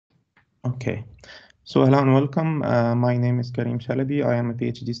Okay, so hello and welcome. My name is Karim Shalaby. I am a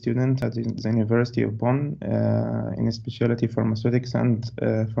PhD student at the University of Bonn in specialty pharmaceutics and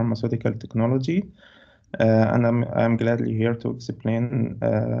pharmaceutical technology. And I'm gladly here to explain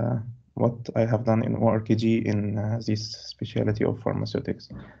what I have done in ORKG in this specialty of pharmaceutics.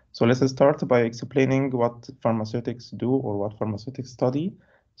 So let's start by explaining what pharmaceutics do or what pharmaceutics study.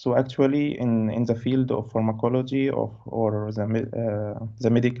 So actually, in the field of pharmacology or the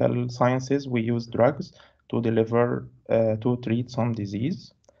medical sciences, we use drugs to deliver to treat some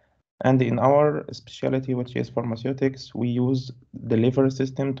disease. And in our specialty, which is pharmaceutics, we use the liver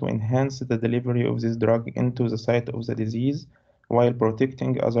system to enhance the delivery of this drug into the site of the disease while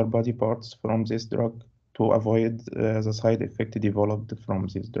protecting other body parts from this drug to avoid the side effect developed from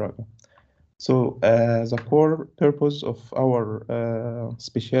this drug. So the core purpose of our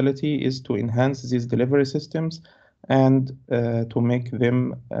specialty is to enhance these delivery systems and to make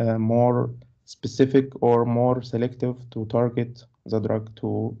them more specific or more selective to target the drug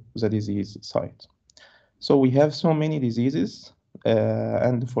to the disease site. So we have so many diseases,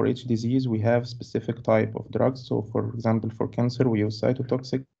 and for each disease we have specific type of drugs. So for example, for cancer we use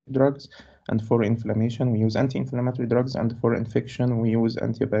cytotoxic drugs, and for inflammation we use anti-inflammatory drugs, and for infection we use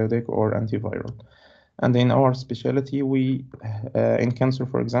antibiotic or antiviral. And in our specialty, in cancer,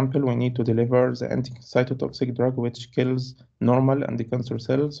 for example, we need to deliver the anti-cytotoxic drug which kills normal and the cancer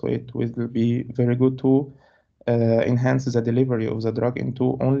cells. So it will be very good to enhance the delivery of the drug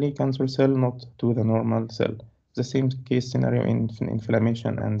into only cancer cell, not to the normal cell. The same case scenario in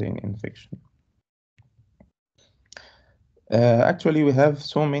inflammation and in infection. Actually, we have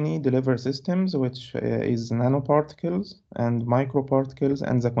so many delivery systems, which is nanoparticles and microparticles,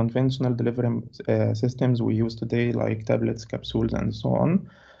 and the conventional delivery systems we use today, like tablets, capsules, and so on.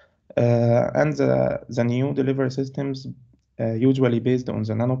 And the new delivery systems usually based on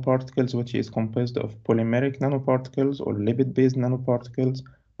the nanoparticles, which is composed of polymeric nanoparticles or lipid-based nanoparticles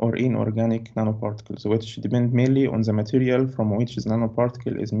or inorganic nanoparticles, which depend mainly on the material from which the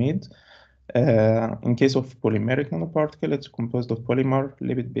nanoparticle is made. In case of polymeric nanoparticle, it's composed of polymer,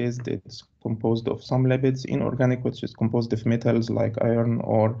 lipid-based, it's composed of some lipids, inorganic, which is composed of metals like iron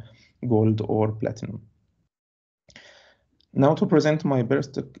or gold or platinum. Now to present my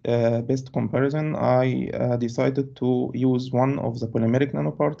best comparison, I decided to use one of the polymeric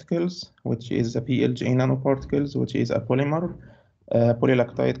nanoparticles, which is the PLGA nanoparticles, which is a polymer,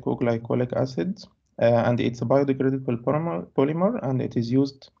 polylactide co-glycolic acid, and it's a biodegradable polymer, and it is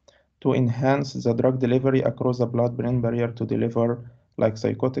used to enhance the drug delivery across the blood-brain barrier to deliver like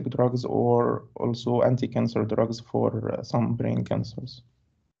psychotic drugs or also anti-cancer drugs for some brain cancers.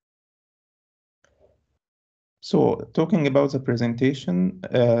 So talking about the presentation,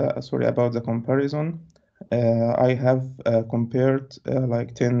 about the comparison, I have compared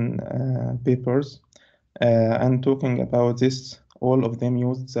like 10 papers and talking about this, all of them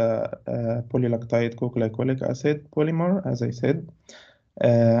use the polylactide co-glycolic acid polymer, as I said,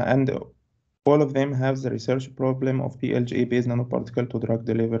 and all of them have the research problem of PLGA-based nanoparticle to drug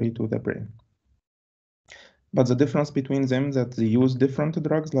delivery to the brain. But the difference between them that they use different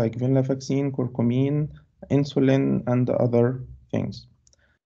drugs like venlafaxine, curcumin, insulin, and other things.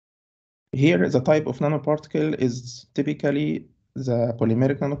 Here, the type of nanoparticle is typically the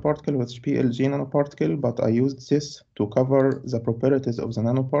polymeric nanoparticle, which is PLG nanoparticle, but I used this to cover the properties of the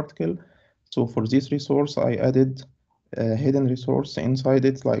nanoparticle. So for this resource, I added a hidden resource inside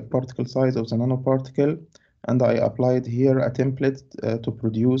it, like particle size of the nanoparticle, and I applied here a template to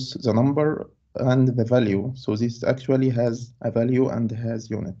produce the number and the value. So this actually has a value and has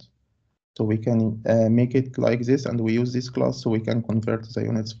units. So we can make it like this, and we use this class so we can convert the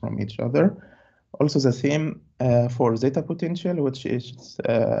units from each other. Also the same for zeta potential, which is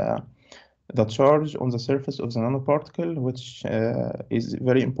the charge on the surface of the nanoparticle, which is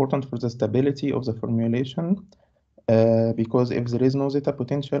very important for the stability of the formulation. Because if there is no zeta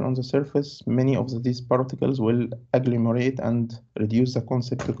potential on the surface, many of these particles will agglomerate and reduce the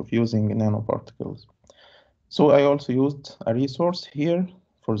concept of using nanoparticles. So I also used a resource here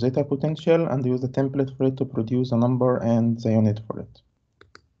for zeta potential and use the template for it to produce a number and the unit for it.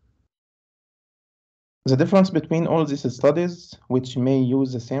 The difference between all these studies, which may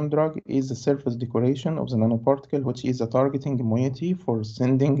use the same drug, is the surface decoration of the nanoparticle, which is a targeting moiety for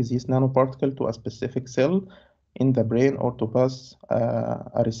sending this nanoparticle to a specific cell in the brain or to pass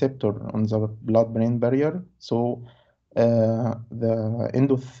a receptor on the blood-brain barrier. So the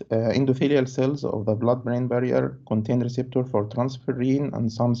endothelial cells of the blood-brain barrier contain receptor for transferrin and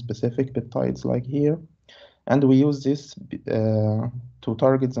some specific peptides like here. And we use this to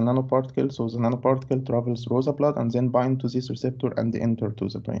target the nanoparticle. So the nanoparticle travels through the blood and then bind to this receptor and enter to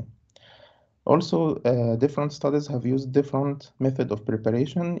the brain. Also, different studies have used different method of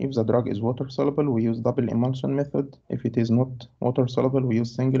preparation. If the drug is water soluble, we use double emulsion method. If it is not water soluble, we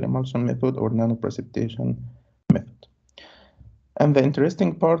use single emulsion method or nanoprecipitation method. And the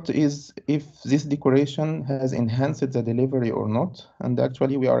interesting part is if this decoration has enhanced the delivery or not. And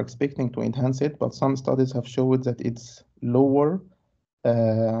actually, we are expecting to enhance it, but some studies have showed that it's lower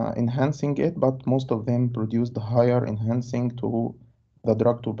enhancing it, but most of them produced higher enhancing to the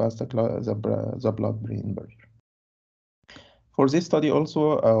drug to pass the blood-brain barrier. For this study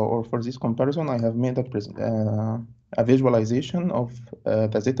also, or for this comparison, I have made a visualization of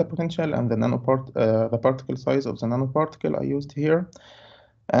the zeta potential and the particle size of the nanoparticle I used here.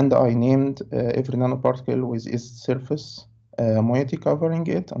 And I named every nanoparticle with its surface moiety covering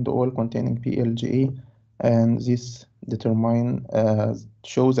it and all containing PLGA. And this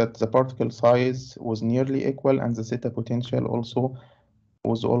shows that the particle size was nearly equal and the zeta potential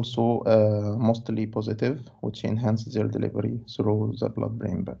was also mostly positive, which enhances their delivery through the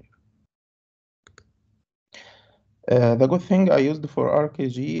blood-brain barrier. The good thing I used for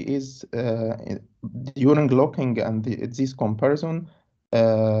RKG is during looking and this comparison,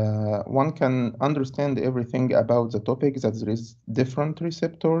 one can understand everything about the topic, that there is different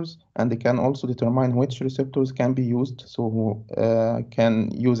receptors, and they can also determine which receptors can be used, so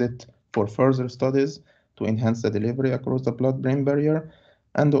can use it for further studies to enhance the delivery across the blood-brain barrier,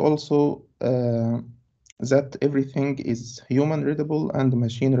 and also that everything is human readable and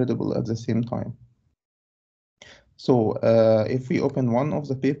machine readable at the same time. So if we open one of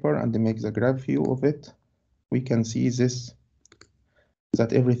the paper and make the graph view of it, we can see this,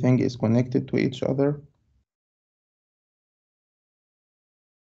 that everything is connected to each other.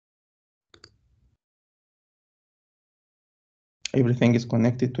 Everything is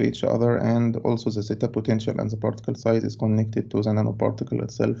connected to each other, and also the zeta potential and the particle size is connected to the nanoparticle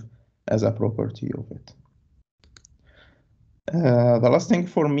itself as a property of it. The last thing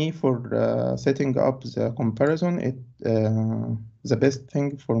for me for setting up the comparison, the best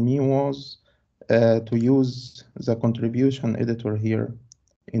thing for me was to use the contribution editor here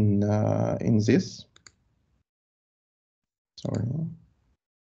in this. Sorry.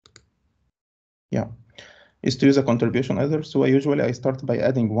 Yeah, is to use a contribution editor. So I start by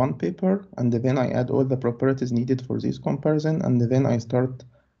adding one paper, and then I add all the properties needed for this comparison, and then I start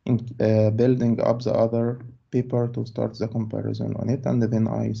building up the other paper to start the comparison on it, and then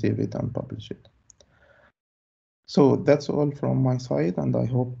I save it and publish it. So that's all from my side, and I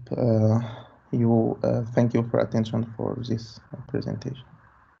hope thank you for attention for this presentation.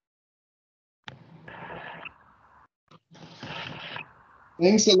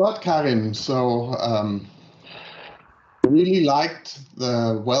 Thanks a lot, Karim. So really liked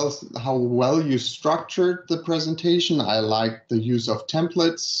how well you structured the presentation. I liked the use of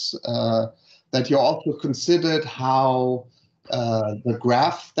templates, that you also considered how the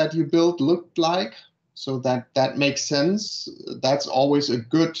graph that you built looked like. So that makes sense. That's always a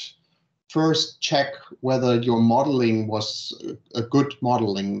good first check whether your modeling was a good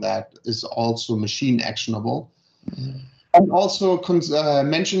modeling that is also machine actionable. Mm-hmm. And also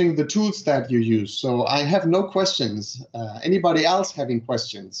mentioning the tools that you use. So I have no questions. Anybody else having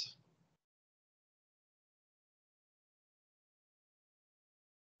questions?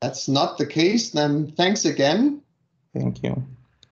 That's not the case. Then thanks again. Thank you.